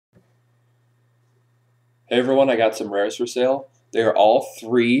Hey everyone, I got some rares for sale. They are all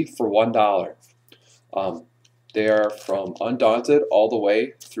 3 for $1. They are from Undaunted all the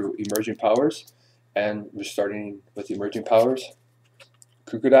way through Emerging Powers. And we're starting with the Emerging Powers.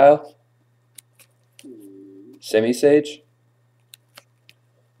 Crocodile, Semi-Sage,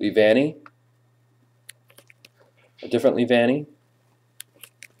 Leavanny, a different Leavanny,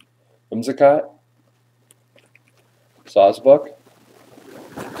 Whimsicott, Sawsbuck,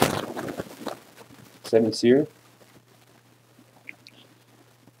 Semi-Seer,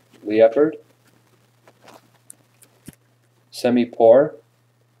 Leopard, Semi-Pore,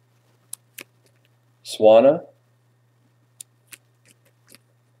 Swanna,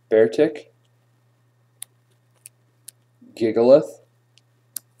 Beartick, Gigalith,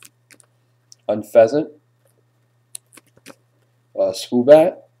 Unpheasant,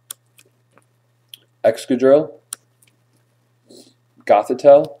 Swoobat, Excadrill,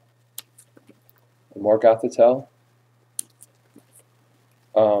 Gothitelle, more Gothitelle.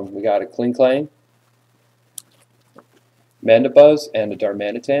 We got a Klinklang, Mandibuzz and a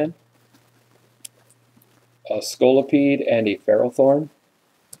Darmanitan, a Scolipede and a Ferrothorn,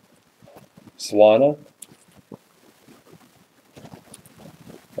 Swanna.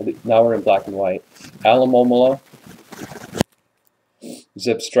 Now we're in black and white. Alomomola,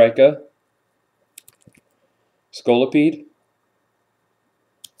 Zipstrika, Scolipede,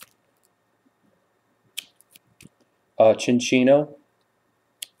 Chinchino,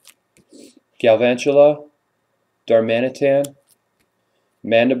 Galvantula, Darmanitan,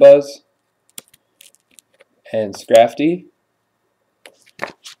 Mandibuzz, and Scrafty,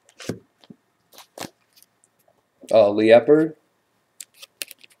 Leopard,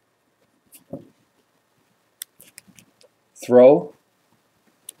 Throw.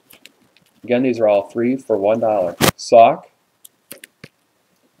 Again, these are all 3 for $1. Sock,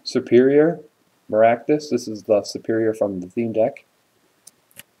 Superior, Maractus. This is the Superior from the theme deck.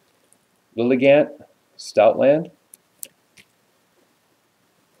 Lilligant, Stoutland,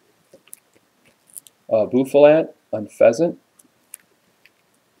 Bouffalant, Unpheasant,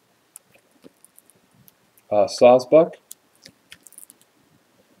 Sawsbuck.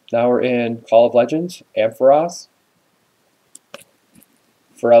 Now we're in Call of Legends, Ampharos,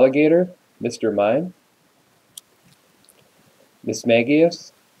 Feraligatr, Mr. Mime,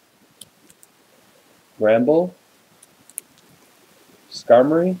 Mismagius, Gramble,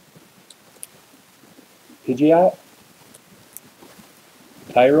 Skarmory, Pidgeot,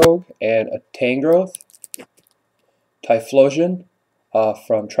 Tyrogue and a Tangrowth, Typhlosion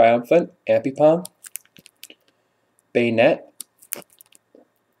from Triumphant, Ambipom, Bayonet,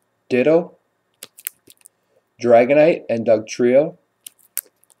 Ditto, Dragonite and Dugtrio,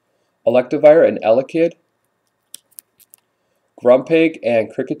 Electivire and Elekid, Grumpig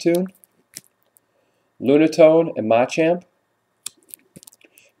and Kricketune, Lunatone and Machamp,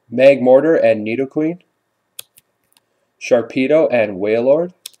 Magmortar and Nidoqueen, Sharpedo and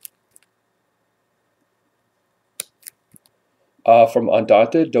Wailord. From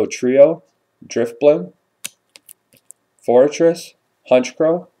Undaunted, Dotrio, Drifblim, Fortress,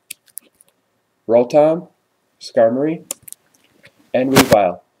 Hunchcrow, Rotom, Skarmory, and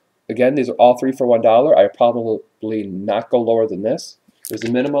Weavile. Again, these are all 3 for $1. I probably not go lower than this. There's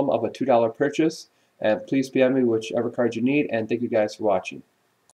a minimum of a $2 purchase, and please PM me whichever card you need, and thank you guys for watching.